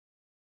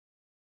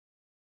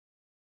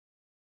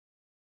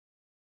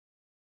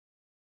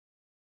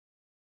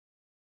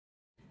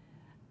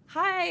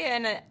Hi,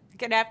 and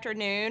good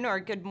afternoon or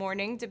good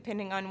morning,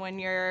 depending on when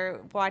you're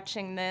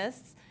watching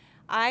this.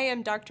 I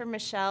am Dr.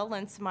 Machelle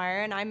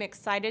Linsenmeye, and I'm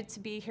excited to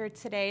be here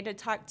today to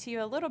talk to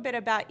you a little bit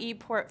about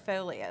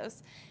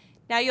e-portfolios.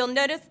 Now, you'll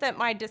notice that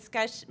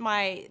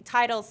my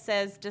title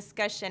says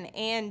discussion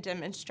and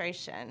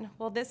demonstration.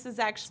 Well, this is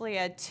actually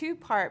a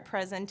two-part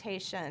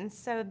presentation.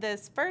 So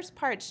this first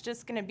part's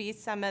just going to be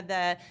some of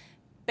the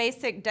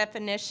basic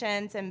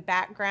definitions and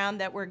background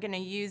that we're going to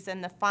use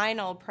in the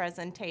final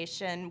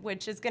presentation,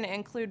 which is going to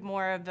include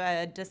more of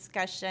a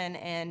discussion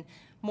and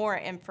more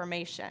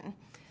information.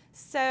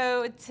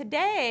 So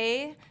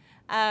today,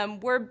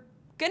 we're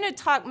going to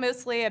talk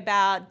mostly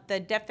about the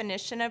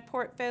definition of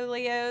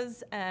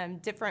portfolios,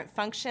 different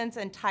functions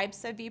and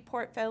types of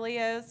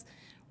e-portfolios.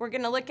 We're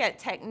going to look at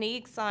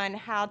techniques on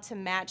how to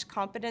match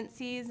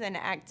competencies and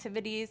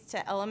activities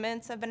to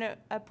elements of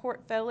a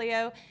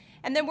portfolio.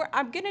 And then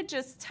I'm going to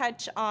just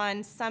touch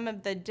on some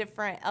of the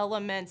different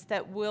elements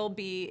that we'll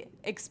be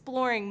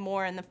exploring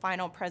more in the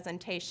final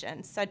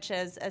presentation, such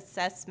as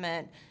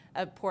assessment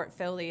of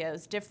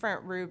portfolios,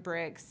 different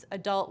rubrics,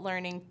 adult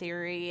learning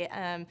theory,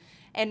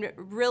 and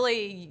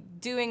really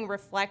doing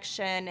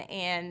reflection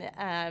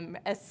and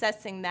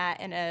assessing that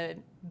in a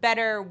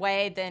better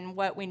way than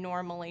what we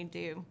normally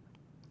do.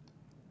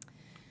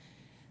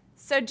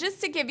 So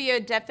just to give you a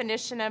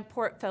definition of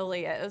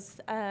portfolios,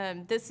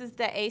 this is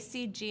the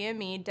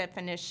ACGME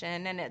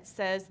definition, and it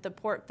says the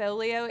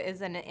portfolio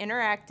is an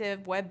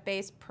interactive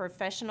web-based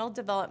professional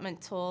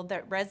development tool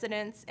that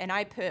residents, and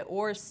I put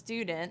or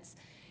students,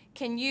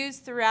 can use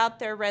throughout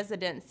their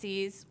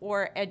residencies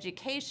or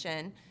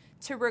education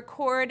to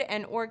record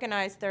and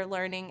organize their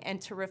learning and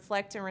to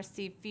reflect and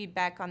receive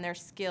feedback on their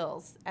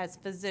skills as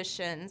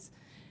physicians,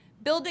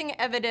 building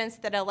evidence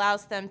that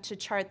allows them to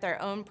chart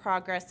their own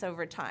progress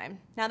over time.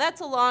 Now that's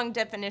a long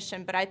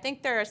definition, but I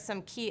think there are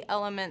some key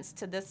elements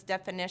to this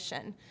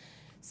definition.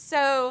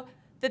 So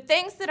the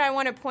things that I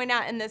want to point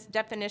out in this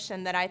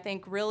definition that I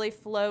think really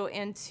flow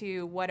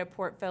into what a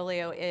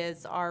portfolio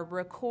is are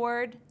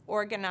record,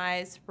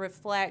 organize,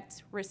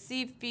 reflect,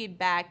 receive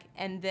feedback,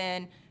 and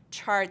then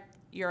chart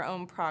your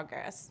own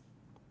progress.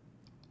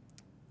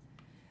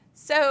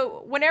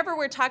 So whenever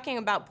we're talking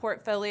about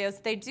portfolios,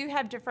 they do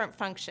have different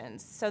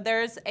functions. So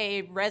there's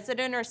a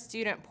resident or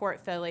student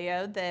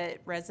portfolio that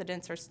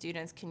residents or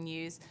students can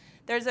use.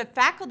 There's a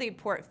faculty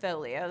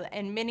portfolio,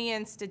 and many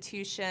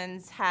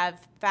institutions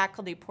have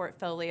faculty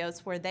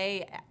portfolios where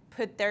they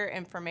put their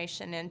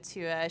information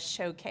into a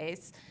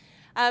showcase.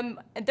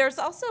 There's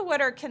also what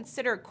are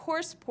considered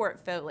course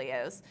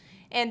portfolios,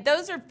 and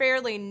those are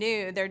fairly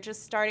new. They're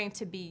just starting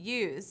to be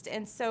used.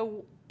 And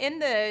so in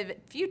the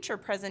future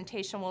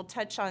presentation, we'll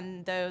touch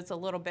on those a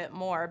little bit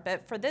more,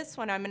 but for this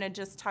one, I'm going to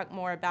just talk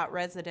more about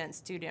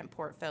resident-student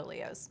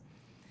portfolios.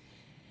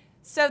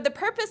 So the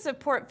purpose of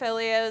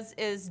portfolios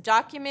is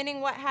documenting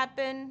what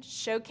happened,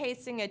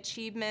 showcasing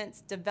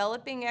achievements,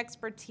 developing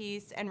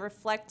expertise, and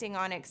reflecting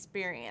on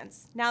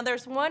experience. Now,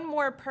 there's one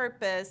more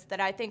purpose that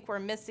I think we're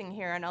missing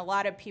here and a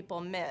lot of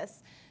people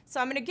miss. So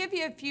I'm going to give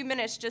you a few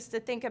minutes just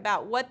to think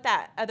about what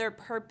that other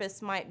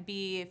purpose might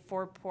be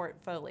for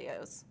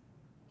portfolios.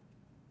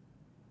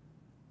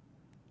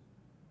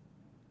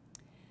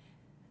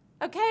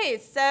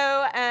 Okay,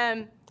 so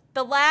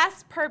the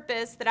last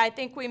purpose that I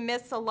think we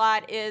miss a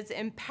lot is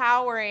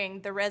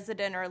empowering the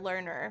resident or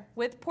learner.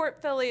 With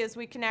portfolios,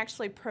 we can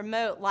actually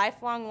promote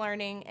lifelong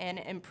learning and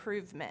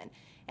improvement.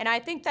 And I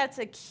think that's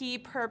a key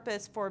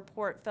purpose for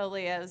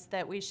portfolios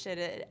that we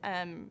should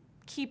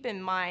keep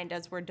in mind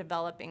as we're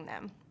developing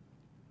them.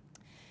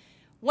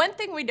 One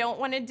thing we don't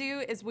want to do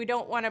is we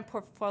don't want a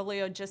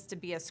portfolio just to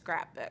be a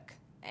scrapbook.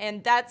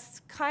 And that's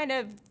kind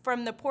of,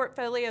 from the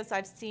portfolios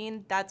I've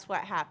seen, that's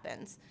what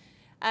happens.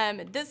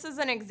 This is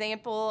an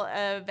example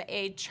of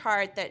a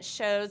chart that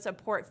shows a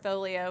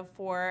portfolio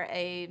for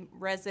a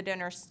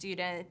resident or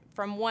student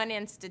from one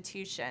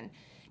institution.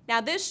 Now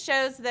this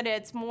shows that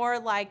it's more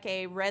like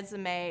a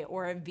resume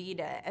or a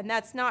vita, and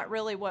that's not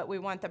really what we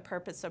want the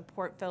purpose of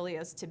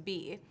portfolios to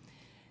be.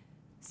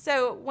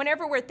 So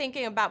whenever we're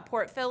thinking about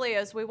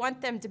portfolios, we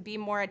want them to be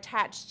more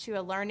attached to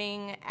a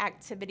learning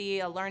activity,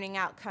 a learning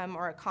outcome,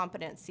 or a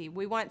competency.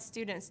 We want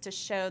students to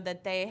show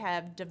that they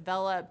have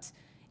developed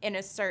in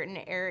a certain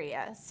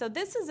area. So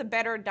this is a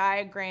better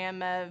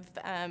diagram of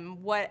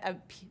what a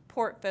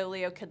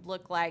portfolio could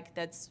look like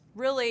that's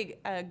really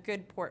a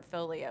good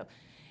portfolio.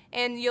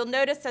 And you'll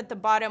notice at the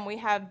bottom we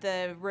have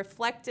the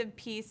reflective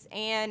piece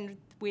and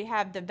we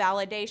have the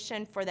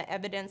validation for the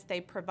evidence they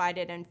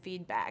provided and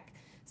feedback.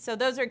 So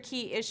those are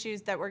key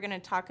issues that we're going to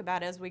talk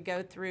about as we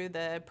go through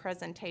the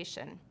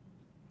presentation.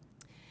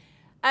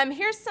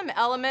 Here's some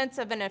elements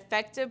of an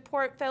effective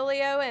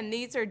portfolio, and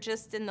these are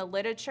just in the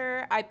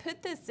literature. I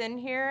put this in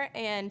here,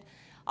 and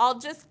I'll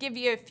just give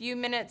you a few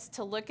minutes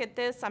to look at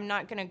this. I'm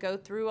not going to go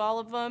through all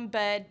of them,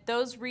 but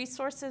those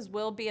resources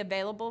will be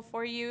available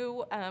for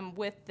you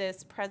with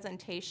this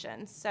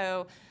presentation.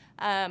 So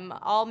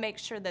I'll make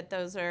sure that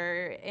those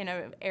are in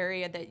an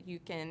area that you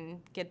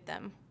can get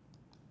them.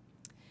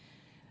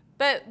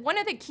 But one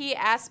of the key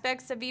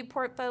aspects of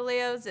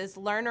e-portfolios is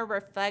learner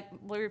reflection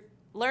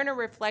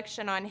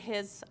on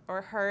his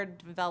or her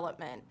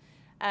development.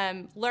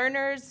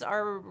 Learners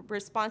are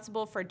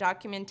responsible for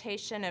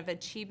documentation of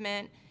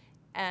achievement.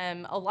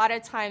 A lot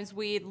of times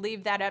we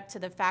leave that up to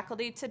the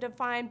faculty to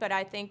define, but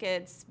I think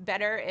it's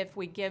better if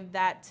we give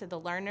that to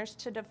the learners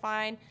to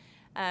define,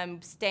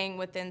 staying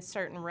within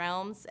certain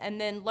realms,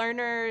 and then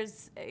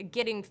learners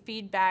getting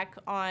feedback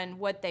on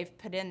what they've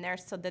put in there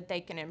so that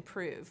they can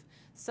improve.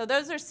 So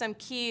those are some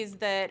keys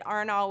that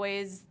aren't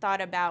always thought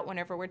about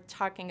whenever we're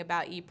talking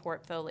about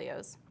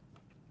e-portfolios.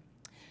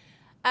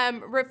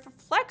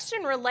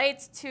 Reflection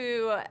relates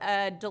to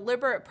a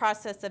deliberate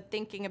process of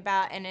thinking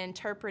about and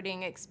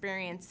interpreting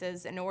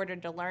experiences in order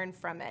to learn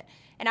from it.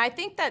 And I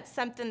think that's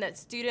something that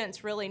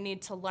students really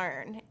need to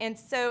learn. And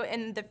so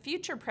in the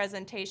future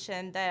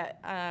presentation that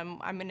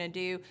I'm going to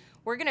do,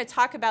 we're going to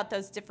talk about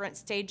those different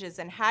stages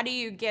and how do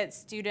you get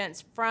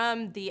students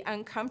from the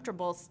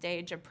uncomfortable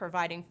stage of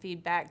providing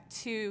feedback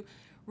to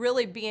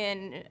really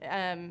being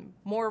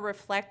more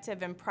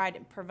reflective and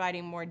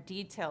providing more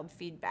detailed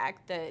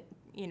feedback that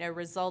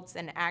results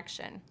in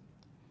action.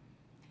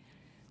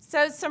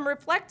 So some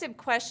reflective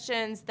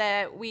questions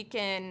that we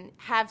can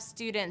have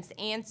students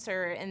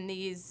answer in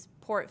these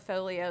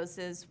portfolios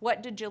is,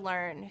 what did you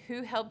learn?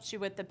 Who helped you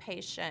with the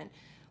patient?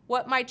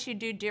 What might you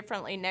do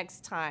differently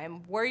next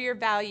time? Were your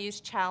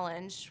values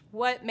challenged?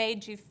 What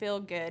made you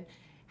feel good?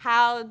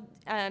 How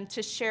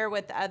to share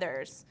with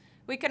others?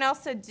 We can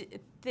also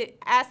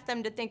ask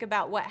them to think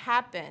about what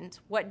happened.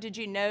 What did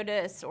you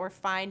notice or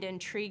find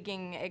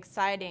intriguing,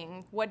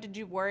 exciting? What did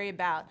you worry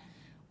about?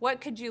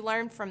 What could you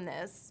learn from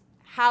this?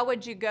 How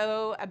would you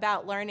go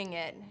about learning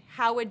it?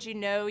 How would you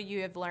know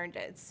you have learned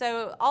it?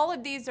 So all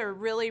of these are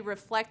really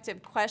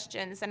reflective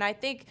questions, and I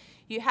think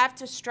you have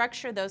to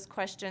structure those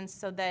questions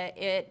so that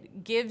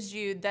it gives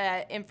you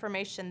the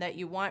information that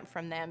you want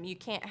from them. You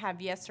can't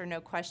have yes or no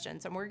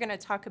questions, and we're going to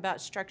talk about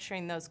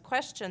structuring those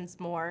questions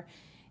more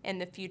in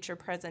the future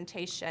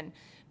presentation.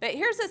 But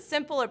here's a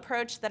simple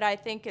approach that I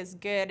think is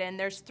good, and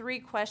there's 3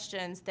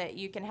 questions that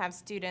you can have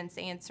students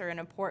answer in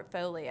a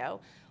portfolio.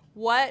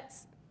 What,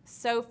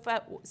 so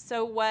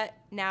what,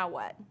 now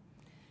what?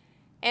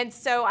 And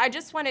so I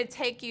just want to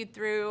take you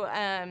through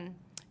an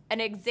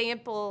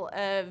example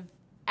of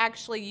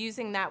actually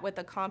using that with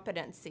a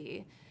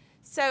competency.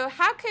 So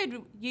how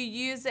could you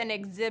use an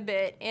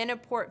exhibit in a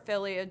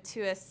portfolio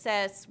to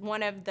assess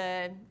one of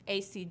the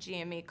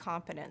ACGME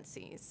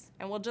competencies?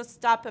 And we'll just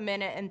stop a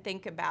minute and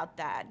think about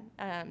that.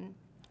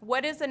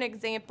 What is an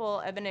example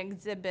of an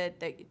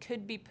exhibit that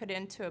could be put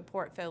into a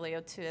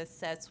portfolio to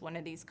assess one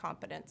of these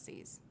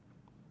competencies?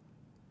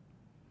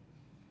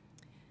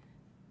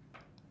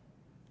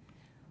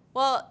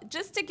 Well,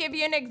 just to give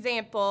you an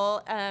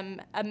example,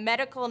 a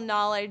medical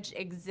knowledge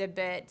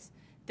exhibit.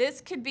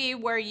 This could be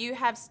where you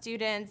have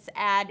students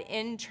add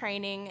in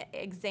training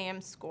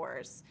exam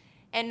scores.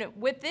 And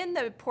within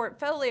the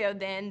portfolio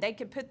then, they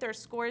could put their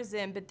scores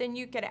in, but then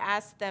you could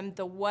ask them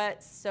the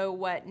what, so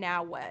what,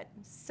 now what.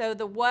 So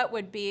the what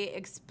would be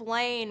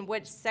explain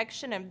which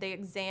section of the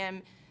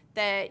exam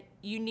that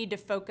you need to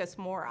focus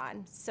more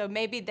on. So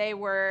maybe they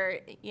were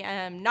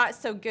not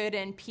so good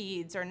in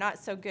peds or not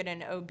so good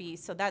in OB,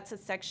 so that's a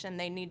section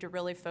they need to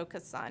really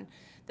focus on.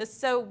 The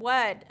so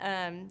what,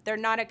 they're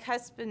not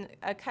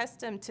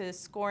accustomed to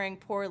scoring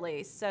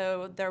poorly,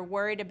 so they're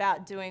worried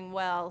about doing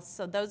well.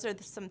 So those are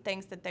some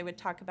things that they would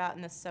talk about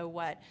in the so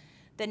what.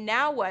 The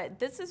now what,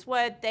 this is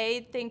what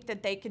they think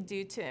that they could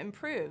do to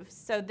improve.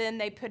 So then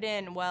they put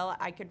in, well,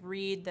 I could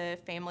read the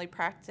family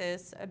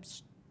practice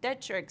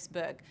obstetrics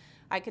book.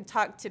 I could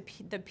talk to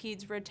the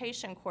PEDS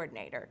rotation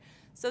coordinator.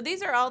 So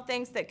these are all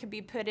things that could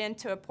be put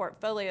into a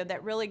portfolio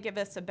that really give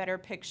us a better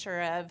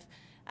picture of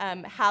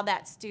how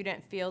that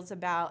student feels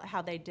about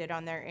how they did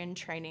on their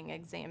in-training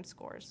exam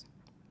scores.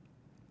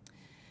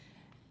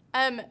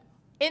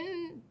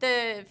 In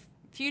the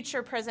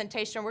future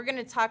presentation, we're going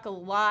to talk a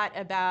lot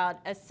about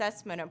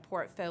assessment of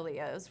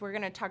portfolios. We're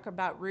going to talk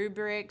about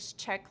rubrics,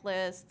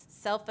 checklists,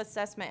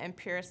 self-assessment, and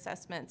peer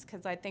assessments,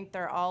 because I think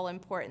they're all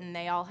important.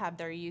 They all have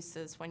their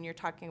uses when you're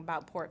talking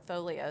about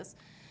portfolios.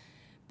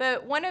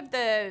 But one of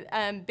the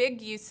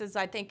big uses,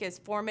 I think, is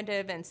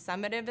formative and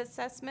summative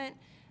assessment.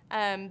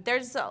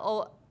 There's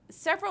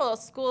several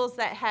schools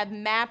that have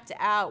mapped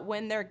out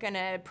when they're going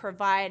to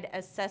provide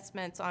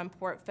assessments on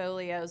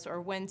portfolios or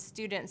when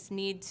students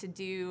need to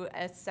do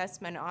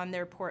assessment on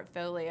their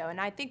portfolio. And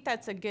I think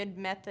that's a good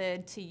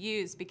method to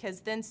use,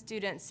 because then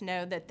students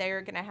know that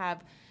they're going to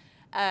have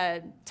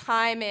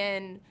time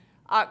in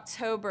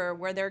October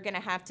where they're going to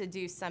have to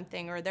do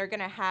something, or they're going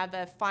to have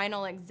a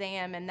final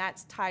exam and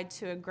that's tied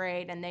to a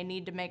grade, and they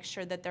need to make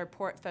sure that their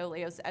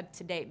portfolio is up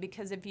to date,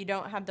 because if you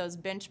don't have those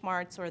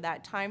benchmarks or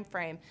that time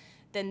frame,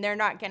 then they're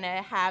not going to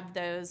have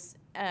those,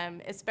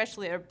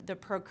 especially the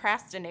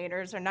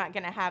procrastinators are not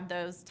going to have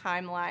those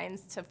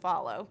timelines to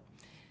follow.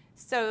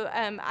 So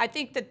I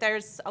think that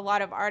there's a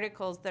lot of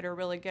articles that are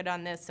really good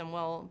on this, and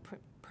we'll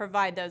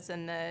provide those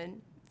in the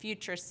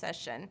future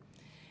session.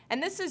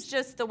 And this is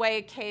just the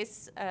way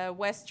Case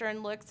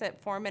Western looks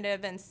at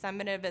formative and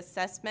summative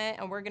assessment,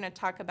 and we're going to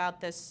talk about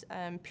this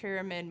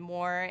pyramid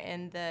more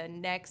in the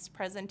next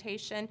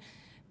presentation.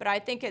 But I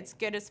think it's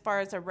good as far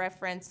as a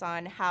reference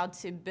on how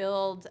to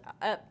build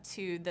up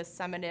to the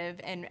summative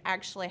and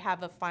actually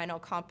have a final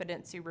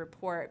competency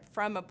report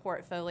from a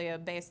portfolio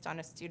based on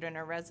a student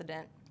or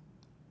resident.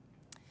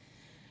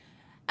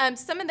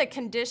 Some of the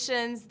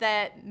conditions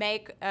that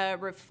make a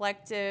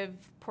reflective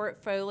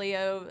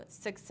portfolio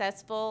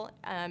successful,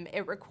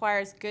 it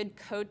requires good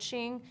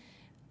coaching.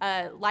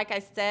 Like I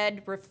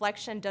said,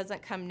 reflection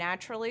doesn't come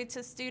naturally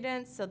to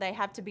students, so they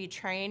have to be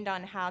trained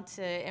on how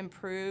to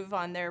improve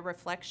on their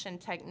reflection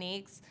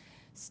techniques.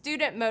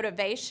 Student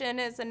motivation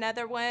is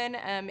another one.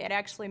 It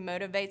actually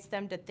motivates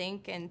them to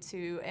think and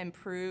to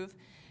improve.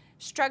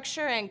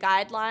 Structure and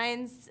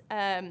guidelines.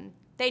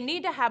 They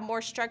need to have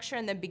more structure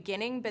in the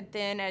beginning, but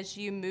then as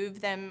you move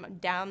them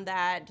down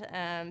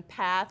that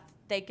path,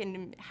 they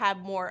can have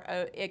more,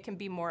 it can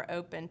be more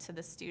open to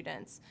the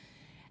students.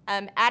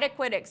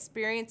 Adequate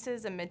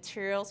experiences and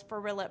materials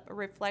for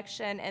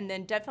reflection, and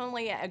then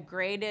definitely a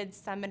graded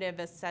summative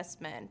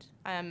assessment.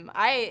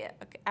 I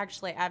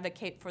actually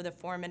advocate for the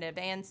formative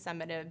and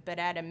summative, but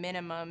at a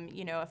minimum,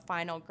 you know, a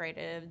final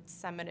graded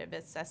summative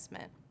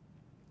assessment.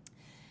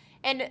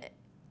 And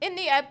in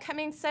the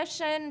upcoming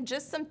session,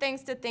 just some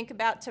things to think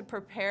about to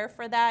prepare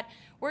for that.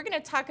 We're going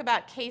to talk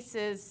about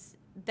cases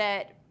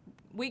that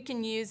we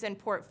can use in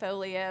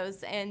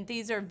portfolios, and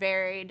these are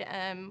varied.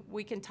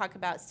 We can talk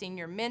about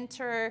senior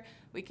mentor,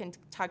 we can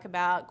talk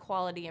about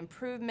quality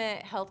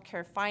improvement,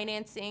 healthcare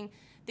financing.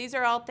 These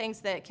are all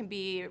things that can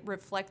be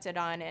reflected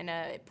on in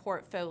a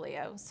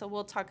portfolio, so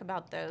we'll talk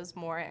about those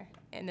more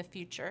in the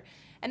future.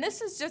 And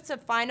this is just a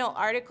final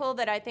article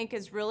that I think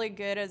is really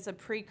good as a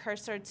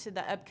precursor to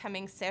the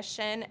upcoming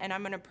session, and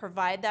I'm going to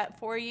provide that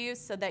for you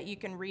so that you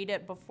can read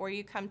it before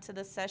you come to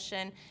the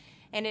session.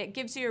 And it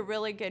gives you a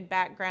really good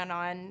background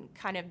on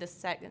kind of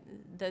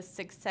the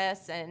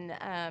success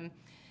and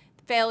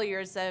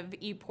failures of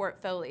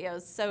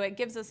e-portfolios. So it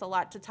gives us a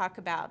lot to talk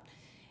about.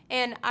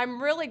 And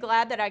I'm really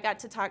glad that I got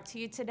to talk to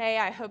you today.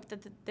 I hope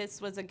that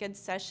this was a good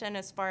session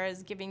as far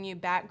as giving you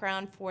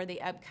background for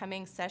the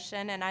upcoming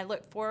session, and I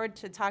look forward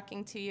to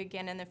talking to you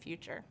again in the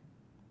future.